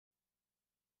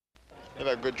They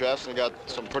got good drafts and they got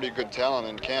some pretty good talent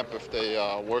in camp. If they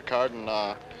work hard and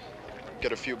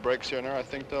get a few breaks here and there, I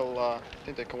think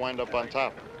they can wind up on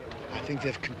top. I think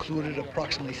they've concluded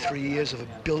approximately 3 years of a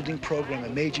building program, a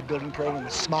major building program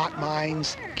with smart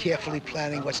minds, carefully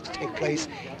planning what's to take place.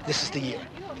 This is the year.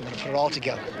 They're going to put it all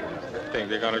together. I think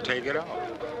they're going to take it off.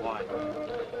 Why?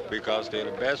 Because they're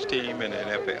the best team in the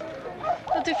NFL.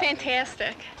 They'll do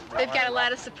fantastic. They've got a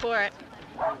lot of support.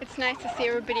 It's nice to see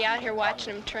everybody out here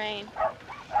watching them train.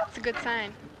 It's a good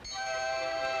sign.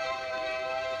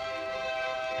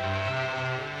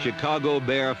 Chicago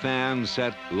Bear fans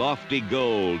set lofty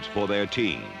goals for their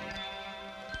team.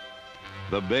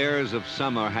 The Bears of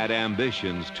summer had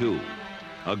ambitions too,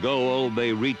 a goal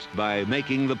they reached by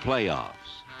making the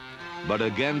playoffs. But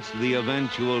against the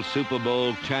eventual Super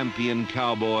Bowl champion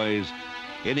Cowboys,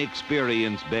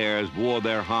 inexperienced Bears wore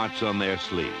their hearts on their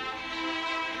sleeves.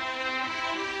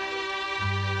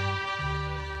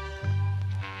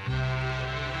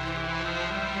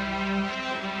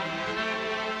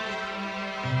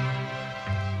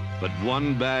 But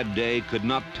one bad day could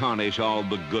not tarnish all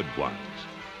the good ones.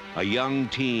 A young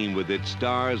team with its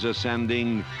stars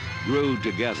ascending grew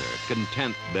together,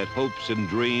 content that hopes and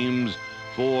dreams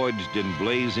forged in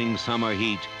blazing summer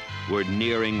heat were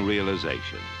nearing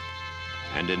realization.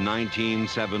 And in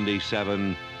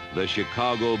 1977, the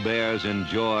Chicago Bears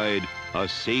enjoyed a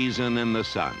season in the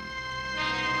sun.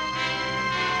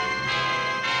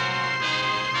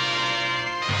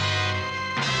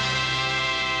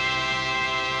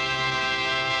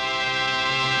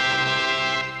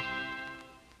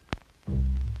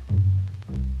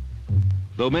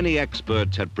 Though many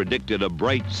experts had predicted a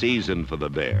bright season for the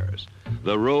Bears,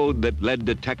 the road that led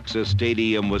to Texas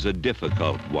Stadium was a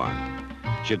difficult one.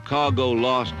 Chicago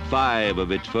lost 5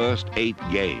 of its first 8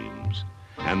 games,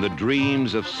 and the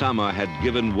dreams of summer had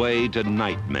given way to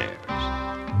nightmares.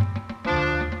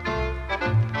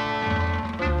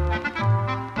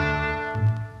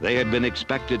 They had been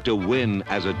expected to win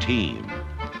as a team.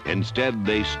 Instead,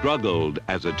 they struggled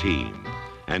as a team,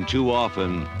 and too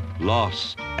often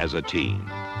lost as a team.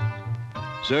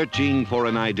 Searching for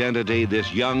an identity,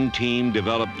 this young team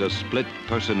developed a split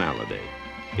personality.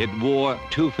 It wore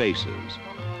 2 faces.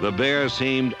 The Bears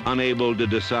seemed unable to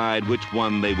decide which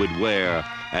one they would wear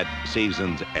at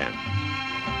season's end.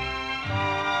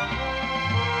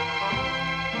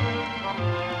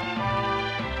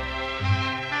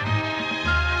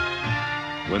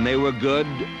 When they were good,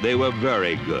 they were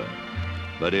very good.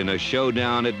 But in a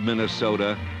showdown at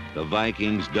Minnesota, the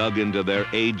Vikings dug into their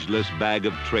ageless bag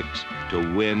of tricks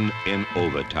to win in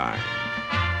overtime.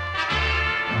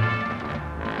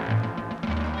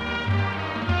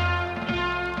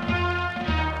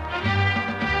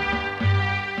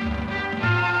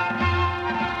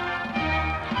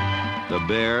 The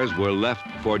Bears were left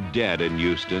for dead in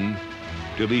Houston.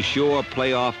 To be sure,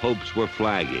 playoff hopes were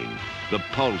flagging. The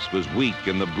pulse was weak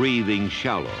and the breathing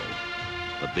shallow.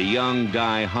 But the young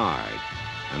die hard,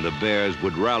 and the Bears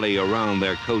would rally around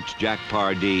their coach Jack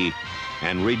Pardee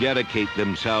and rededicate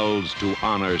themselves to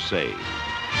honor saved.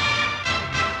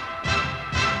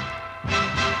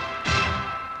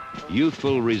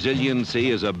 Youthful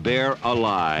resiliency is a Bear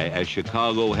ally as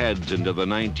Chicago heads into the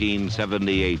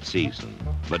 1978 season.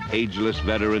 But ageless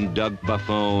veteran Doug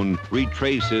Buffone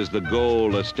retraces the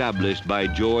goal established by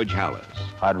George Halas.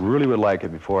 I really would like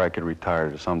it before I could retire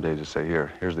to someday to say,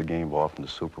 here's the game ball from the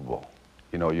Super Bowl.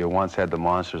 You know, you once had the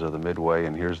monsters of the Midway,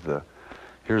 and here's the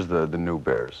new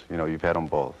Bears. You know, you've had them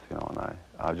both, you know, and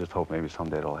I just hope maybe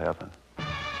someday it'll happen.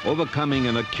 Overcoming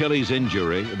an Achilles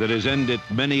injury that has ended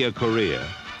many a career,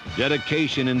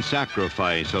 dedication and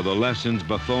sacrifice are the lessons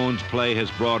Buffone's play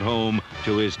has brought home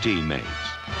to his teammates.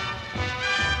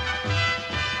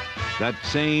 That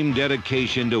same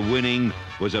dedication to winning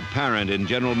was apparent in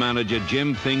General Manager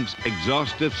Jim Fink's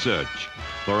exhaustive search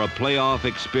for a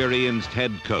playoff-experienced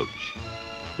head coach.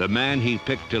 The man he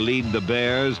picked to lead the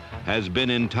Bears has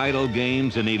been in title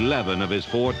games in 11 of his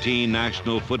 14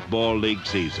 National Football League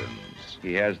seasons.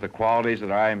 He has the qualities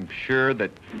that I'm sure that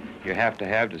you have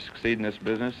to succeed in this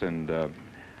business, and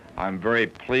I'm very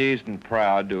pleased and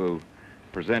proud to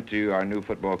present to you our new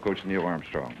football coach, Neil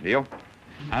Armstrong. Neil?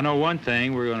 I know one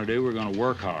thing we're going to do. We're going to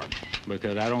work hard,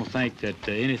 because I don't think that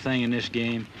anything in this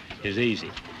game is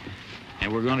easy.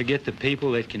 And we're going to get the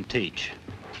people that can teach.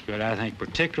 But I think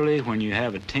particularly when you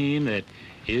have a team that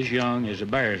is young, as the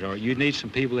Bears are, you need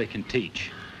some people that can teach.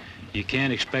 You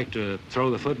can't expect to throw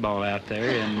the football out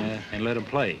there and let them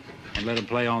play, and let them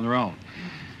play on their own.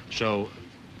 So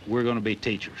we're going to be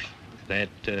teachers.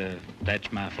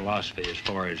 That's my philosophy as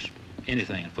far as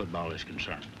anything in football is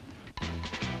concerned.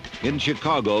 In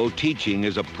Chicago, teaching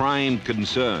is a prime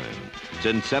concern. specialists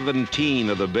and 17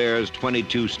 of the Bears'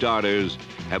 22 starters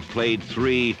have played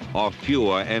 3 or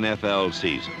fewer NFL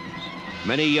seasons.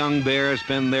 Many young Bears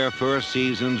spend their first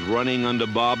seasons running under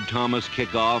Bob Thomas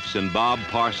kickoffs and Bob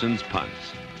Parsons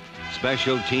punts.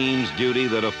 Special teams duty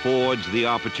that affords the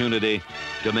opportunity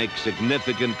to make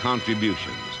significant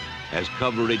contributions as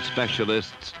coverage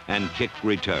specialists and kick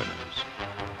returners.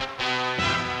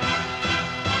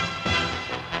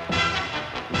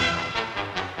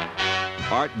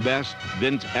 Art Best,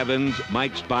 Vince Evans,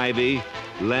 Mike Spivey,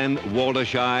 Len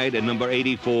Walderscheid, and number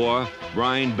 84,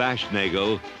 Brian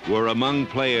Baschnagel, were among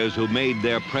players who made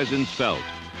their presence felt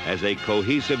as a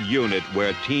cohesive unit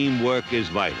where teamwork is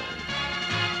vital.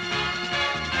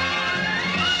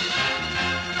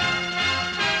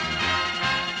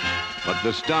 But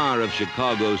the star of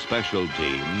Chicago's special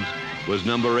teams was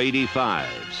number 85,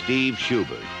 Steve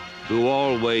Schubert, who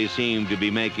always seemed to be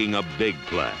making a big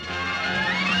play.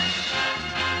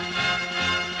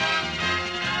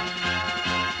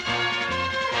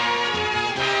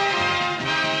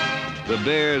 The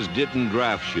Bears didn't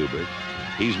draft Schubert.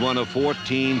 He's one of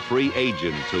 14 free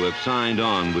agents who have signed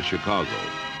on with Chicago.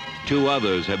 2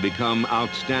 others have become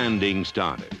outstanding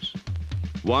starters.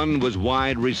 One was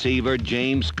wide receiver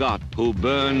James Scott, who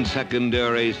burned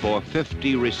secondaries for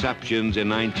 50 receptions in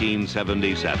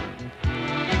 1977.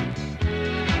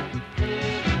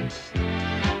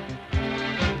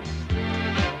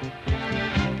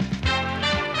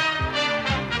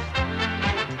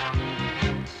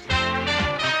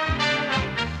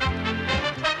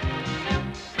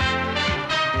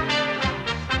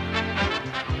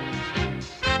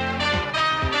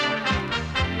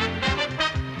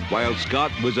 While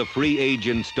Scott was a free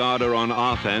agent starter on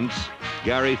offense,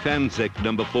 Gary Fensick,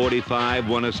 number 45,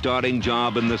 won a starting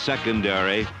job in the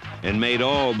secondary and made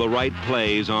all the right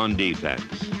plays on defense.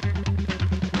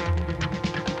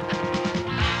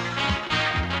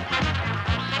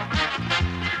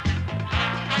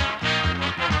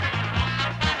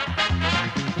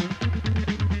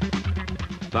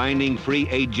 Finding free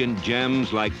agent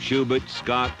gems like Schubert,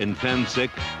 Scott, and Fensick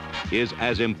is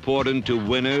as important to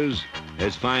winners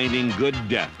as finding good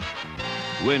depth.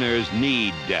 Winners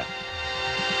need depth.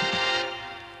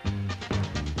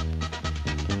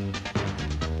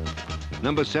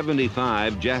 Number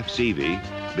 75, Jeff Seavey,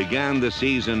 began the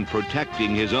season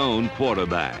protecting his own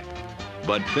quarterback,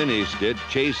 but finished it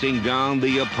chasing down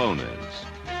the opponents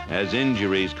as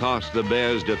injuries cost the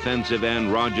Bears defensive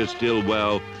end Roger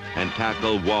Stilwell and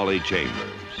tackle Wally Chambers.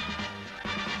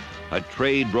 A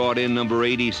trade brought in number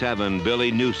 87, Billy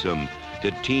Newsome, to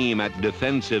team at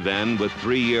defensive end with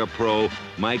 3-year pro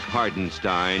Mike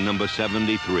Hartenstein, number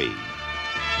 73.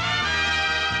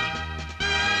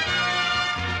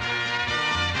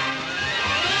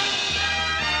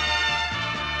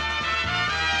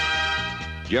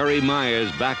 Jerry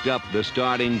Myers backed up the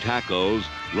starting tackles,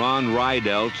 Ron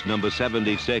Rydelt, number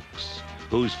 76,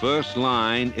 whose first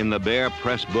line in the Bear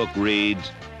press book reads,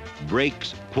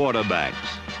 "Breaks quarterbacks, ...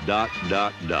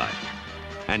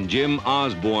 And Jim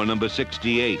Osborne, number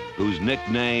 68, whose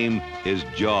nickname is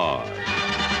Jaws.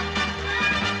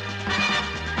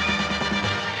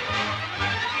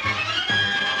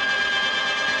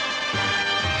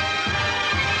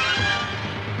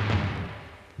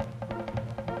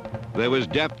 There was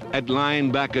depth at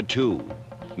linebacker, too.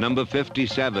 Number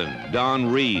 57,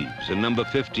 Don Reeves, and number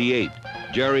 58,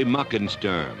 Jerry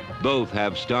Muckenstern. Both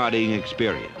have starting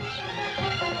experience.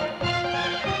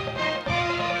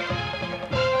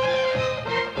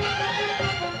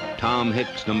 Tom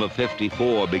Hicks, number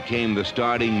 54, became the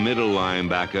starting middle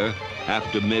linebacker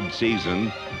after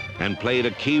mid-season and played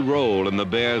a key role in the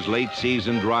Bears'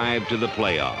 late-season drive to the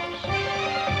playoffs.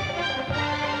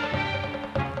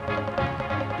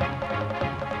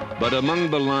 But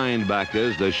among the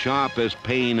linebackers, the sharpest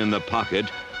pain in the pocket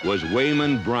was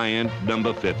Wayman Bryant,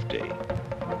 number 50.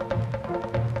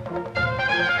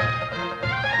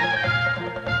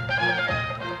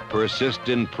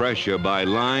 Persistent pressure by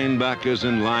linebackers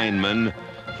and linemen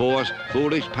forced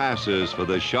foolish passes for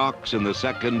the Sharks in the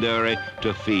secondary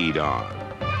to feed on.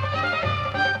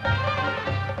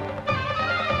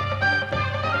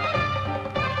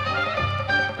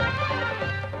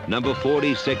 Number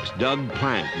 46, Doug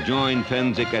Plank, joined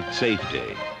Fensick at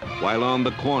safety, while on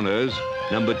the corners,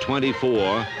 number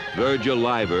 24, Virgil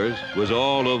Livers, was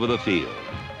all over the field.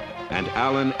 And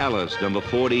Alan Ellis, number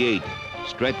 48,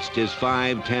 stretched his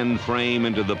 5'10" frame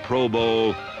into the Pro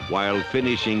Bowl while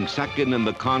finishing second in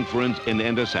the conference in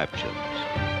interceptions.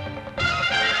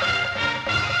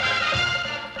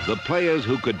 The players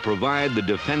who could provide the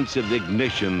defensive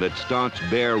ignition that starts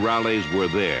Bear rallies were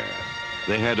there.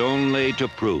 They had only to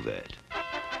prove it.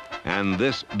 And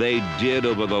this they did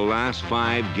over the last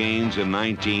 5 games in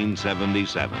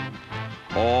 1977.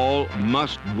 All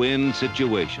must-win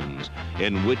situations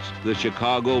in which the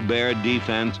Chicago Bear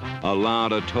defense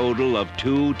allowed a total of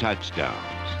 2 touchdowns.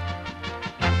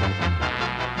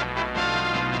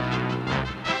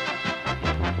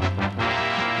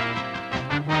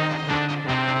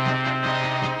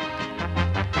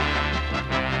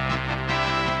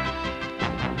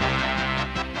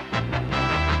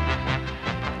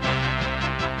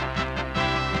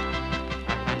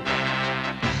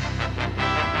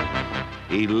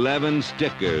 "11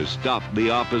 stickers stopped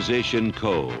the opposition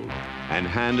cold and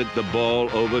handed the ball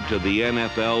over to the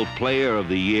NFL Player of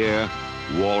the Year,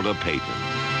 Walter Payton.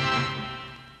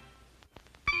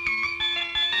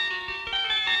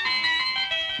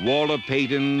 Walter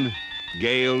Payton,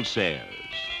 Gale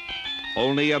Sayers.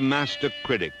 Only a master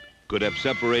critic could have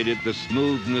separated the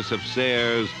smoothness of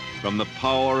Sayers from the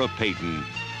power of Payton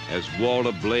as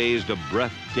Walter blazed a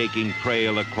breathtaking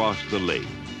trail across the lake.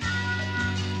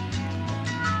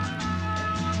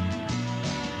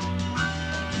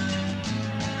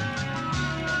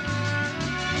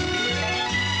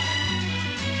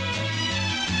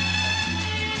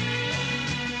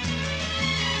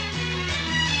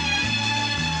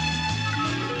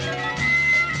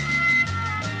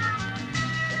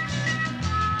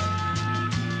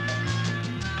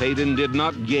 Payton did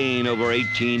not gain over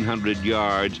 1,800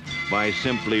 yards by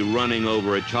simply running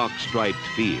over a chalk-striped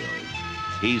field.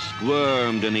 He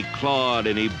squirmed and he clawed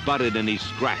and he butted and he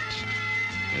scratched.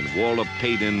 And Walter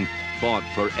Payton fought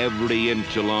for every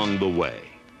inch along the way.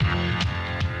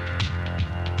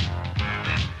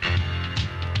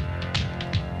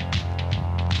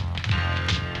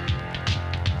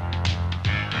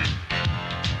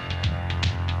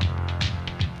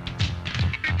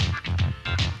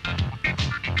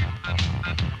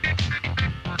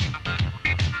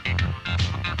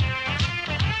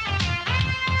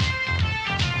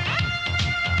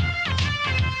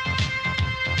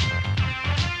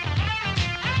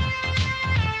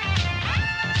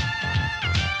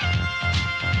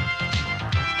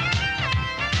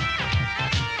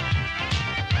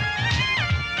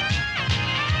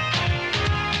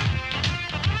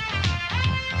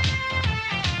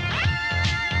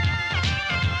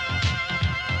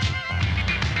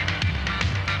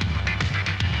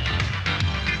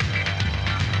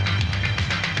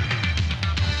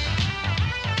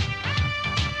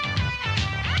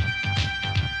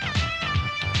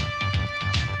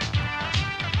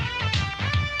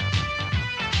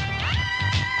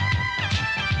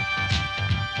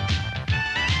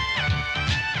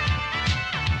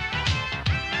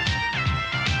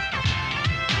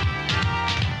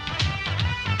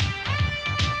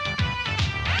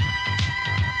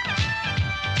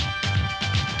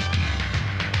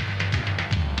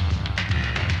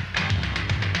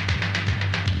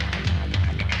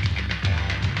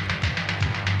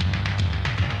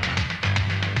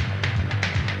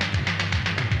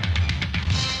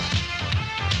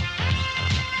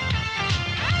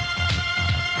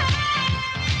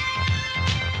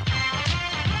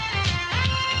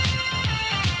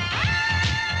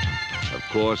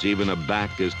 Of course, even a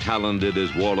back as talented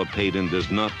as Walter Payton does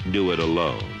not do it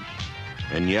alone.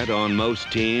 And yet, on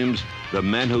most teams, the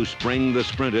men who spring the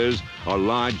sprinters are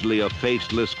largely a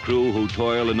faceless crew who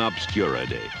toil in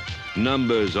obscurity.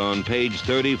 Numbers on page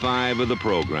 35 of the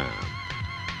program.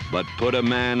 But put a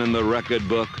man in the record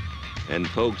book, and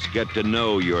folks get to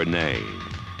know your name.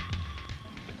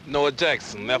 Noah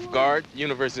Jackson, left guard,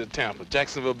 University of Tampa,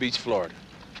 Jacksonville Beach, Florida.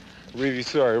 Reevy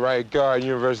Suri, right guard,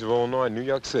 University of Illinois, New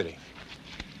York City.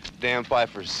 Dan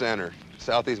Pfeiffer, center,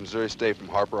 Southeast Missouri State from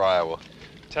Harper, Iowa.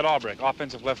 Ted Albrecht,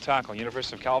 offensive left tackle,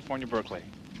 University of California, Berkeley.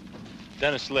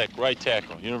 Dennis Lick, right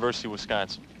tackle, University of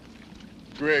Wisconsin.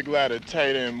 Greg Latta,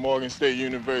 tight end, Morgan State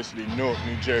University, Newark,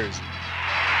 New Jersey.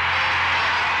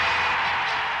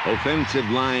 Offensive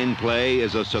line play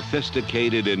is a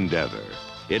sophisticated endeavor.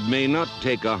 It may not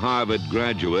take a Harvard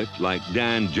graduate like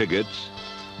Dan Jiggets,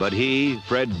 but he,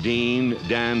 Fred Dean,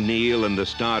 Dan Neal, and the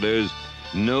starters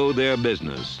know their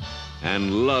business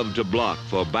and love to block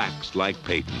for backs like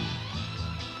Payton.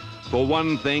 For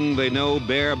one thing, they know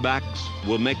Bear backs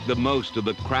will make the most of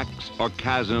the cracks or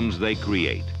chasms they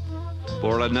create.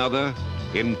 For another,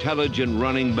 intelligent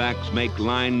running backs make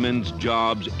linemen's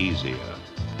jobs easier.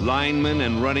 Linemen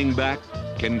and running back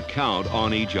can count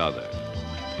on each other.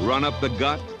 Run up the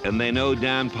gut, and they know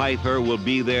Dan Pfeiffer will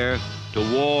be there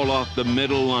to wall off the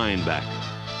middle linebacker.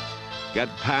 Get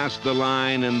past the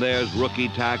line, and there's rookie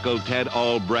tackle Ted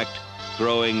Albrecht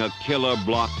throwing a killer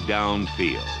block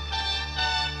downfield.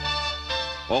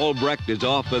 Albrecht is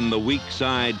often the weak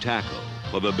side tackle,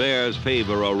 for the Bears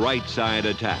favor a right side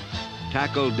attack.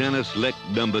 Tackle Dennis Lick,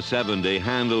 number 70,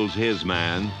 handles his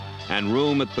man, and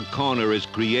room at the corner is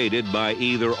created by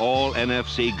either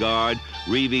All-NFC guard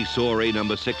Reeve Sori,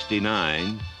 number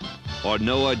 69, or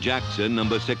Noah Jackson,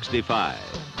 number 65.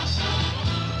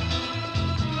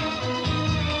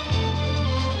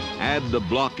 Add the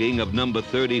blocking of number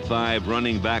 35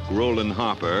 running back Roland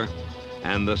Harper,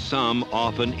 and the sum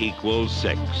often equals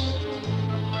 6.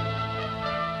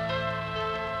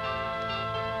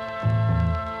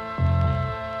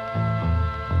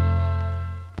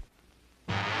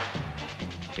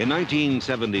 In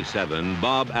 1977,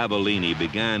 Bob Avellini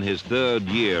began his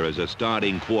 3rd year as a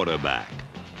starting quarterback.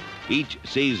 Each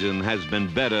season has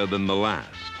been better than the last.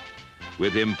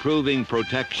 With improving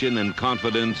protection and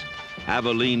confidence,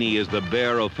 Avellini is the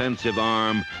Bear offensive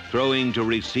arm, throwing to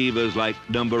receivers like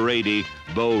number 80,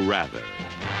 Bo Rather.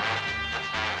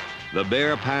 The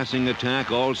Bear passing attack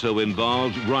also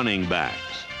involves running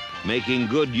backs, making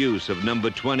good use of number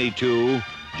 22,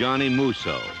 Johnny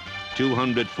Musso,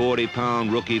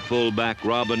 240-pound rookie fullback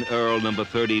Robin Earl, number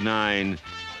 39,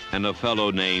 and a fellow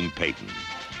named Peyton.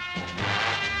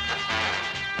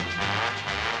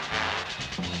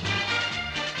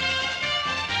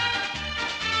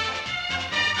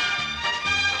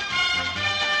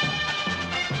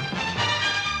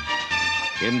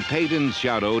 In Peyton's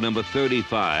shadow, number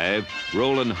 35,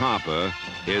 Roland Harper,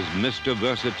 is Mr.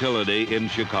 Versatility in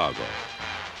Chicago.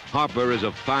 Harper is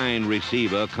a fine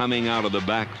receiver coming out of the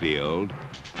backfield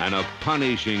and a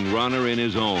punishing runner in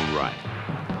his own right.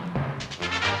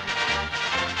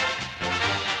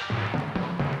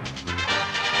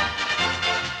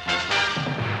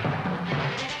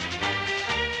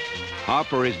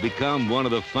 Harper has become one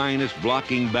of the finest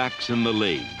blocking backs in the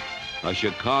league, a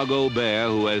Chicago Bear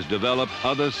who has developed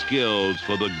other skills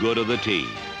for the good of the team.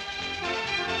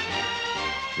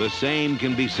 The same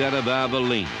can be said of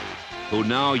Avellini, who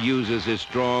now uses his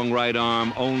strong right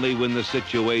arm only when the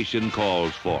situation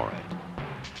calls for it.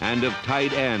 And of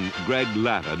tight end Greg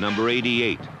Latta, number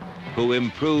 88, who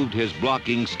improved his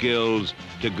blocking skills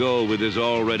to go with his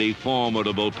already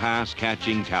formidable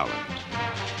pass-catching talent.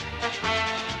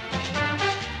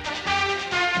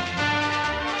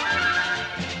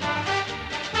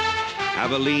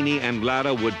 Avellini and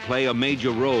Latta would play a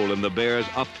major role in the Bears'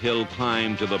 uphill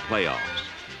climb to the playoffs.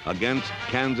 Against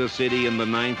Kansas City in the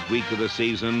 9th week of the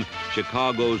season,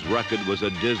 Chicago's record was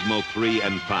a dismal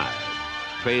 3-5.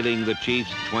 Trailing the Chiefs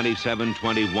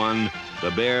 27-21, the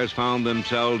Bears found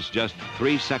themselves just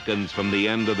 3 seconds from the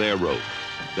end of their rope.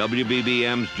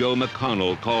 WBBM's Joe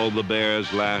McConnell called the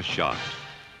Bears' last shot.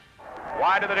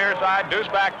 Wide to the near side, deuce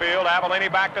backfield.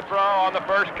 Avellini back to throw on the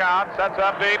first count. Sets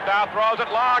up deep, now throws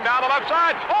it long down the left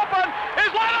side. Open is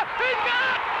Latta. He's got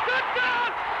it. Touchdown!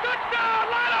 Touchdown!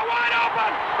 Latta wide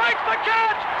open. Makes the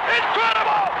catch.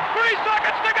 Incredible. 3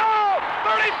 seconds to go.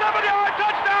 37-yard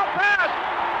touchdown pass.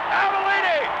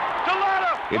 Avellini to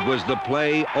Latta. It was the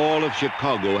play all of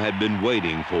Chicago had been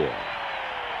waiting for.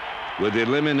 With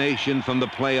elimination from the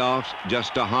playoffs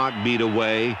just a heartbeat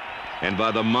away, and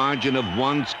by the margin of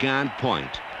 1 scant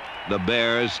point, the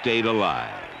Bears stayed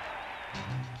alive.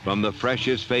 From the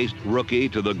freshest-faced rookie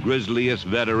to the grisliest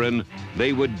veteran,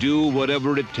 they would do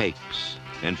whatever it takes,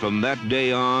 and from that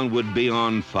day on would be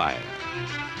on fire.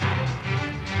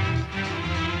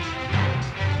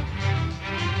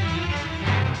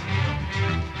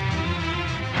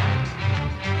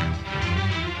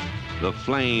 The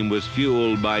flame was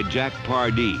fueled by Jack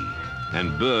Pardee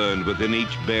and burned within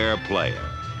each Bear player.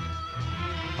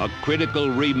 A critical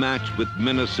rematch with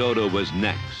Minnesota was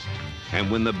next, and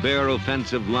when the Bear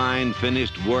offensive line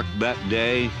finished work that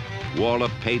day, Walter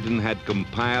Payton had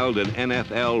compiled an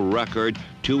NFL record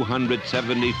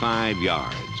 275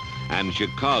 yards, and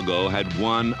Chicago had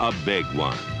won a big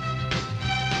one.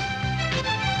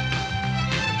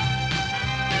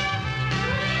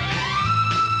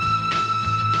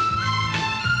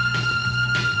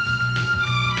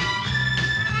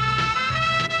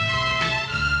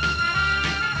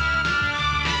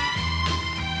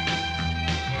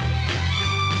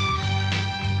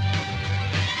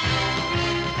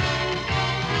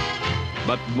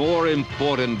 But more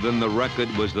important than the record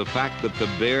was the fact that the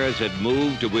Bears had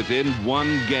moved to within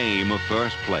 1 game of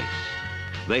first place.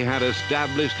 They had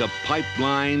established a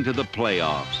pipeline to the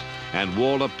playoffs, and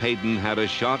Walter Payton had a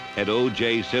shot at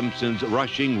O.J. Simpson's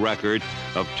rushing record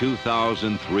of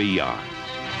 2,003 yards.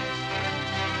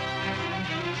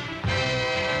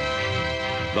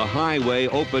 The highway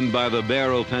opened by the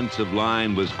Bear offensive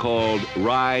line was called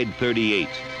Ride 38,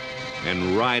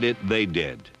 and ride it they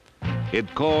did.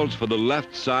 It calls for the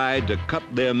left side to cut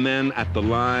their men at the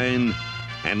line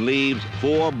and leaves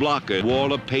 4 blockers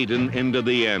Walter Payton into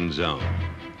the end zone.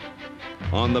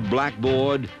 On the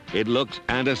blackboard, it looks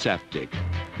antiseptic,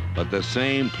 but the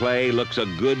same play looks a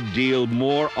good deal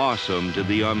more awesome to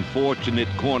the unfortunate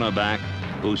cornerback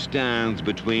who stands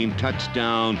between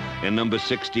touchdown and number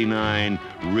 69,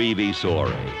 Reeve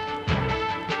Sori.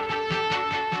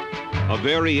 A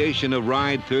variation of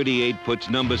Ride 38 puts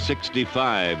number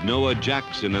 65, Noah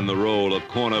Jackson, in the role of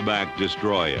cornerback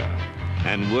destroyer,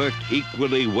 and worked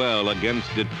equally well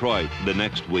against Detroit the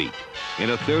next week. In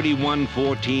a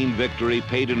 31-14 victory,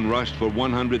 Payton rushed for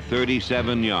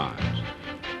 137 yards.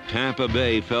 Tampa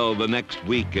Bay fell the next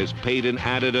week as Payton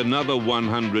added another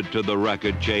 100 to the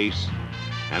record chase,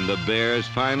 and the Bears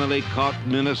finally caught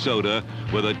Minnesota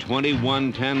with a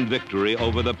 21-10 victory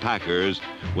over the Packers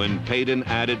when Payton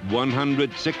added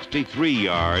 163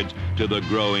 yards to the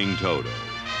growing total.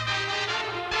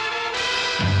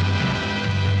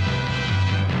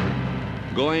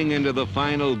 Going into the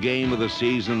final game of the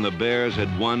season, the Bears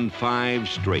had won 5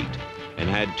 straight and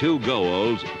had 2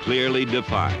 goals clearly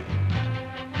defined.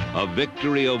 A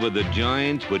victory over the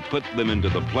Giants would put them into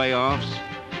the playoffs,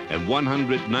 and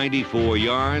 194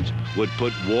 yards would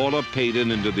put Walter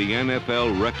Payton into the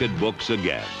NFL record books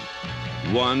again.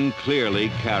 One clearly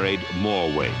carried more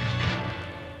weight.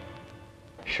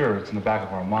 Sure, it's in the back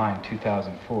of our mind,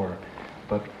 2004,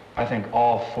 but I think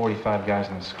all 45 guys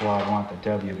in the squad want the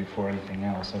W before anything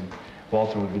else, and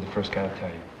Walter would be the first guy to tell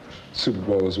you. Super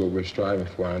Bowl is what we're striving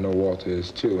for. I know Walter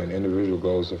is too, and individual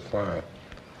goals are fine.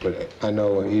 But I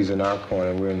know he's in our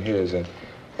corner and we're in his,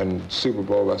 and Super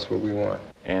Bowl, that's what we want.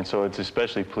 And so it's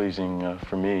especially pleasing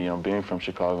for me, being from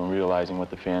Chicago and realizing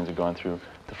what the fans have gone through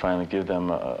to finally give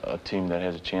them a team that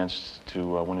has a chance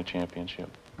to win a championship.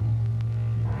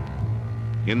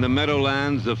 In the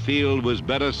Meadowlands, the field was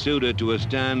better suited to a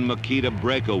Stan Mikita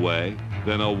breakaway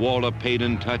than a Walter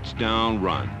Payton touchdown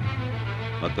run.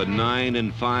 But the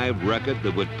 9-5 record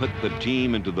that would put the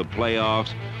team into the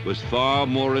playoffs was far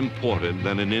more important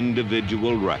than an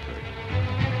individual record.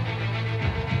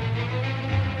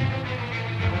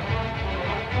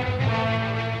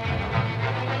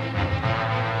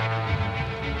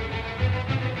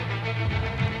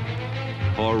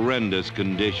 Horrendous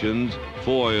conditions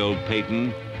foiled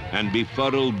Payton and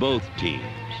befuddled both teams,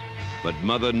 but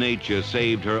Mother Nature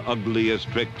saved her ugliest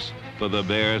tricks for the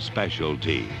Bears' special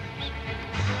teams.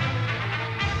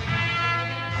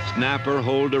 Snapper,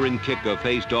 holder, and kicker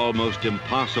faced almost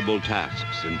impossible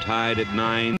tasks, and tied at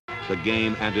 9, the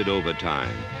game entered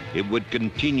overtime. It would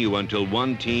continue until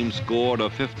one team scored or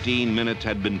 15 minutes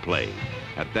had been played.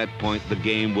 At that point, the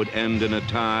game would end in a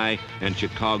tie, and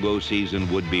Chicago's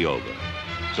season would be over.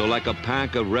 So like a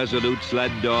pack of resolute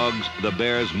sled dogs, the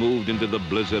Bears moved into the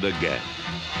blizzard again.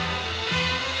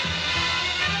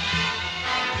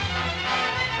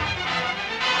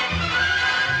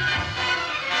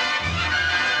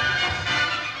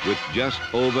 With just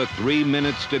over 3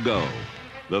 minutes to go,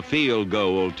 the field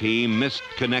goal team missed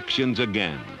connections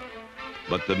again.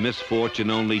 But the misfortune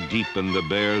only deepened the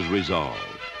Bears' resolve.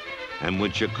 And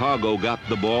when Chicago got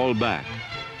the ball back,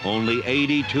 only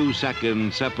 82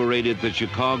 seconds separated the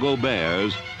Chicago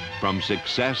Bears from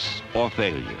success or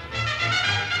failure.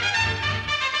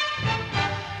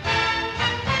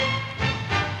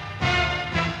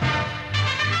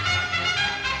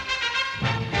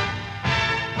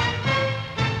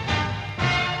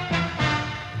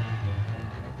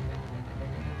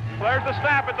 There's the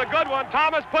snap. It's a good one.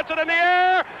 Thomas puts it in the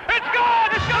air. It's good!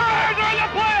 It's good! The Bears are in the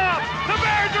playoffs! The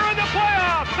Bears are in the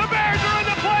playoffs! The Bears are in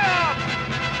the playoffs!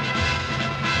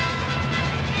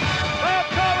 Bob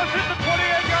Thomas hit the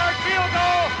 28-yard field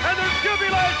goal, and there's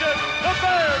jubilation. The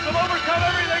Bears have overcome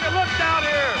everything, and look down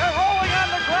here. They're rolling on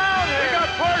the ground here. You got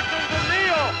Parsons and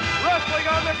Neal wrestling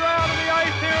on the ground in the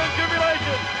ice here in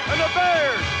jubilation. And the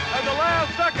Bears, at the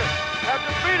last second, have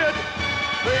defeated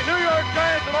the New York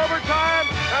Giants in overtime,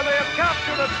 and they have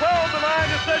captured a 12-9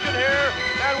 decision here.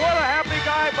 And what a happy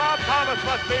guy Bob Thomas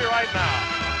must be right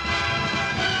now.